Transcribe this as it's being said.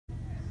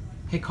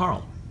Hey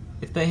Carl,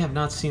 if they have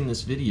not seen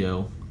this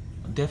video,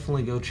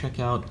 definitely go check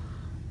out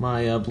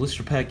my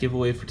blister pack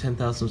giveaway for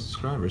 10,000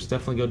 subscribers.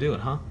 Definitely go do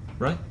it, huh?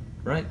 Right?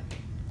 Right?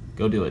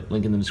 Go do it.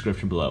 Link in the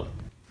description below.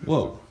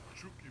 Whoa.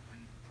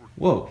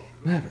 Whoa,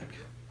 Maverick.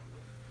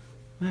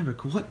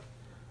 Maverick, what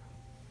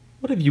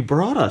have you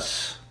brought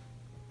us?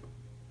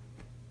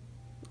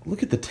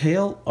 Look at the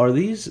tail. Are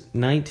these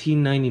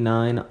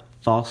 1999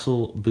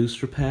 Fossil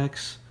booster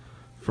packs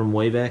from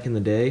way back in the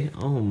day?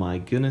 Oh my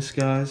goodness,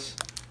 guys.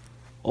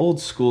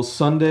 Old School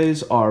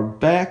Sundays are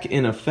back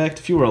in effect.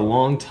 If you were a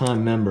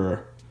long-time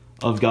member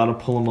of Gotta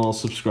Pull 'Em All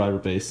subscriber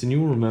base, then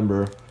you will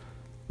remember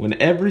when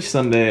every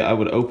Sunday I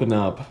would open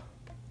up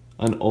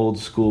an Old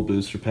School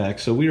booster pack.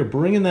 So we are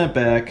bringing that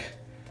back,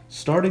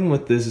 starting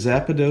with this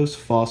Zapdos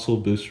Fossil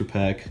booster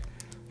pack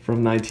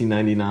from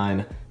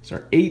 1999. These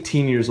are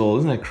 18 years old.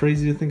 Isn't that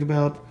crazy to think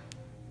about?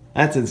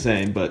 That's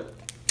insane, but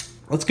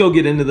let's go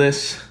get into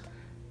this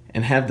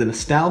and have the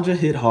nostalgia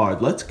hit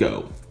hard. Let's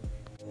go.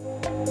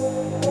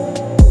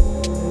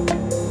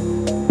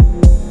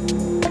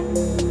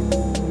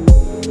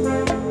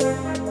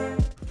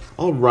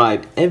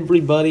 Alright,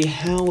 everybody,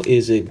 how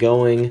is it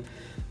going?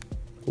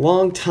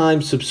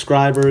 Long-time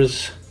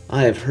subscribers,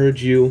 I have heard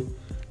you.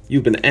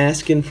 You've been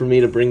asking for me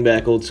to bring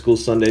back Old School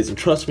Sundays, and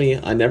trust me,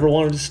 I never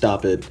wanted to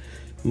stop it.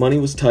 Money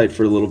was tight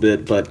for a little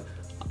bit, but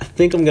I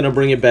think I'm going to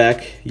bring it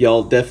back.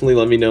 Y'all definitely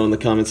let me know in the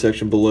comment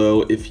section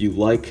below if you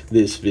like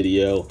this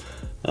video.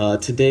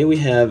 Today we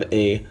have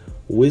a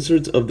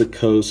Wizards of the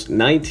Coast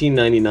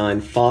 1999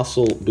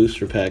 Fossil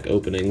booster pack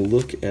opening.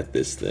 Look at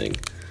this thing.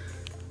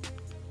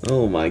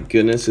 Oh my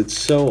goodness, it's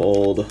so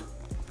old.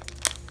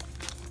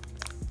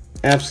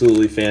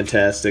 Absolutely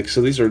fantastic. So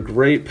these are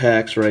great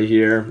packs right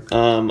here.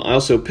 I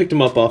also picked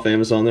them up off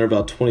Amazon. They're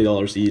about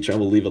 $20 each. I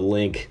will leave a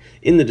link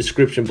in the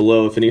description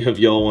below if any of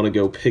y'all want to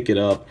go pick it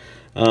up.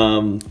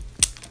 About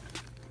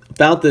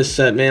this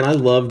set, man, I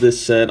love this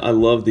set. I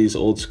love these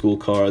old school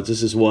cards.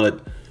 This is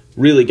what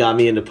really got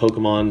me into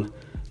Pokemon.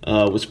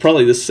 Was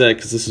probably this set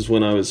because this is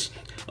when I was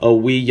a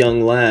wee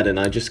young lad and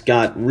I just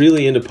got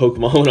really into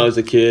Pokemon when I was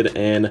a kid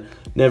and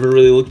never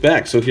really looked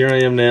back. So here I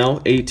am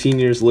now, 18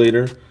 years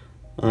later.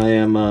 I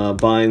am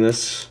buying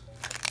this,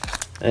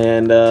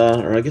 and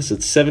or I guess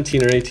it's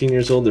 17 or 18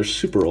 years old. They're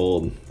super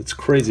old. It's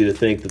crazy to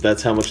think that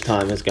that's how much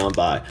time has gone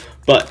by.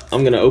 But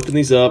I'm going to open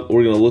these up.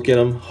 We're going to look at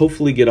them,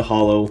 hopefully get a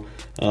holo.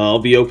 I'll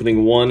be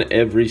opening one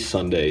every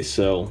Sunday,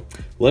 so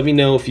let me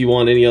know if you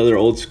want any other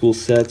old school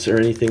sets or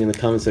anything in the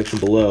comment section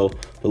below.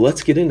 But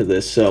let's get into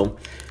this. So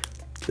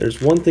there's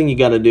one thing you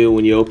got to do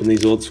when you open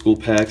these old school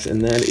packs,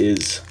 and that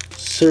is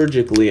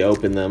surgically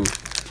open them.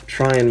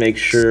 Try and make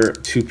sure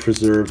to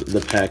preserve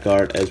the pack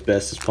art as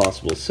best as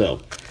possible. So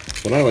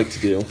what I like to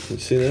do, you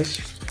see this?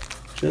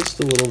 Just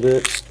a little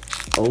bit.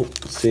 Oh,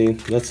 see,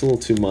 that's a little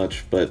too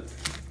much, but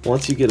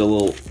once you get a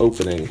little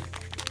opening,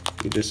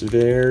 you just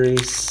very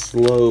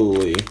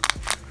slowly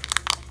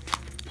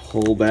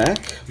pull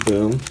back.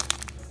 Boom.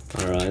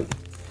 Alright.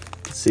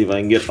 Let's see if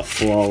I can get a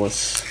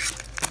flawless.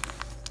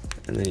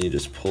 And then you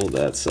just pull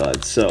that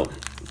side. So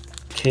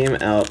came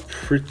out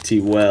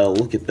pretty well.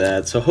 Look at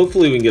that. So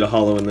hopefully we can get a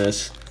holo in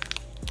this.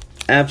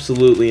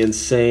 Absolutely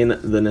insane,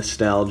 the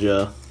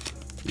nostalgia.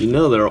 You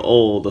know they're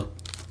old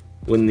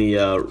when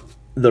the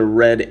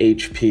red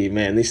HP,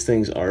 man, these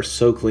things are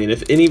so clean.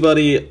 If any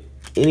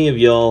of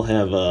y'all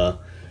have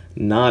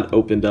not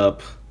opened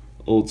up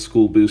old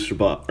school booster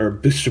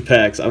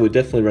packs, I would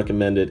definitely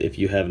recommend it. If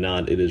you have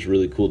not, it is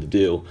really cool to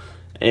do.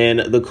 And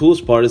the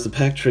coolest part is the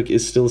pack trick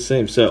is still the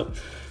same. So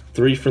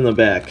 3 from the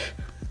back,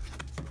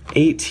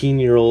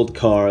 18-year-old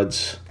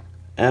cards.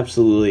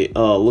 Absolutely.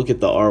 Oh, look at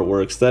the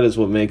artworks. That is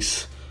what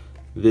makes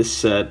this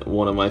set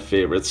one of my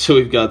favorites. So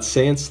we've got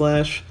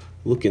Sandslash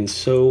looking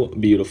so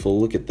beautiful.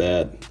 Look at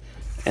that.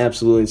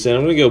 Absolutely insane.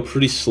 I'm going to go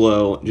pretty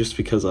slow just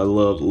because I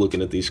love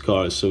looking at these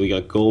cards. So we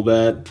got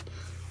Golbat,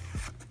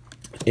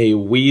 a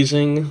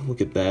Weezing.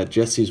 Look at that.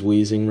 Jesse's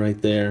Weezing right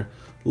there.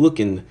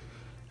 Looking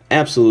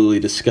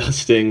absolutely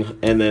disgusting.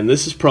 And then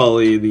this is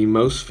probably the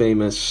most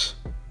famous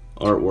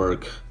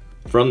artwork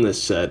from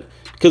this set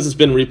because it's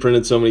been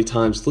reprinted so many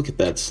times. Look at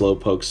that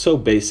Slowpoke. So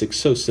basic,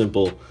 so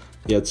simple,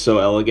 yet so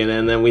elegant.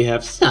 And then we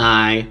have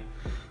Psy.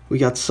 We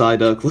got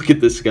Psyduck. Look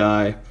at this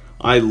guy.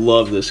 I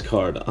love this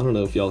card. I don't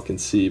know if y'all can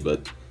see,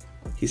 but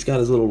he's got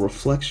his little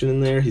reflection in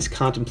there. He's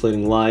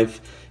contemplating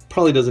life.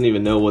 Probably doesn't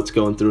even know what's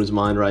going through his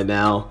mind right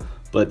now,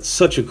 but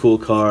such a cool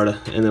card.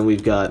 And then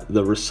we've got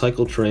the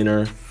Recycle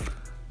Trainer.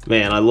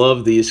 Man, I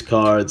love these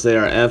cards. They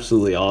are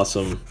absolutely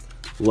awesome.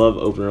 Love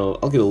opening them.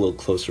 I'll get a little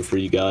closer for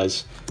you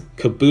guys.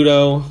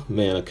 Kabuto.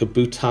 Man, a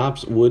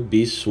Kabutops would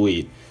be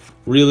sweet.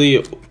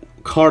 Really,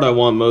 card I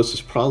want most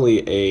is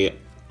probably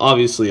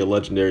obviously a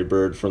legendary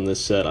bird from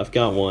this set. I've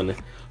got one.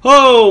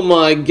 Oh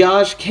my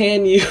gosh,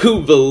 can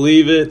you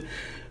believe it?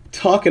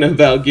 Talking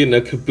about getting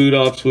a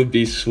Kabutops would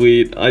be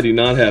sweet. I do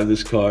not have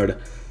this card.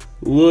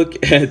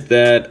 Look at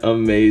that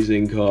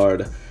amazing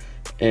card.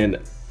 And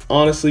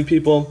honestly,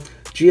 people,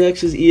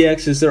 GXs,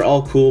 EXs, they're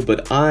all cool,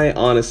 but I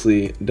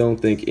honestly don't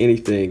think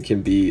anything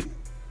can beat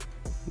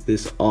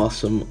this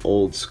awesome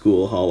old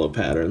school holo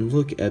pattern.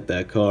 Look at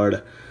that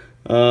card.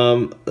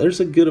 There's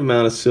a good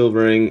amount of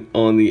silvering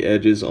on the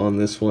edges on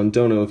this one.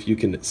 Don't know if you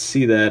can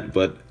see that,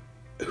 but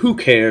who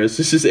cares?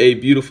 This is a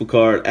beautiful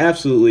card.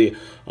 Absolutely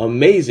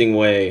amazing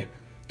way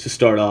to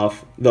start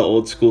off the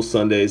old school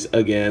Sundays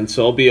again.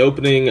 So I'll be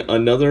opening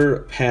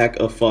another pack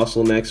of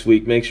Fossil next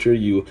week. Make sure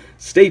you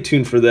stay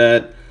tuned for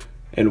that.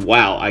 And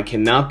wow, I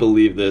cannot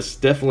believe this.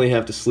 Definitely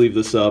have to sleeve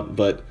this up,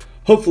 but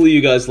hopefully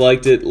you guys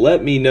liked it.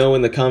 Let me know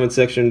in the comment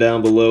section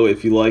down below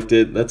if you liked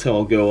it. That's how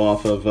I'll go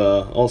off of.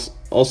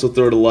 Also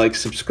throw it a like,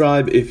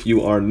 subscribe if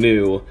you are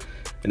new.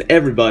 And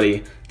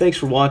everybody, thanks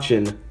for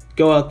watching.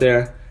 Go out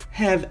there,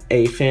 have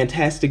a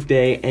fantastic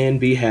day, and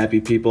be happy,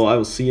 people. I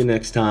will see you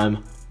next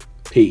time.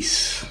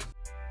 Peace.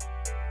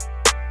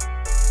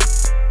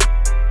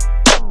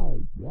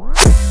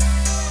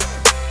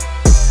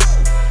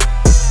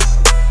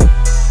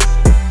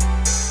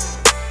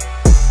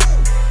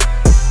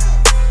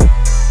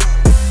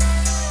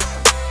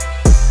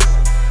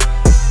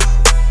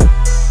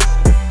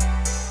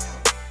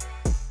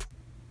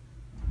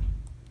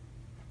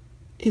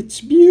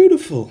 It's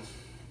beautiful.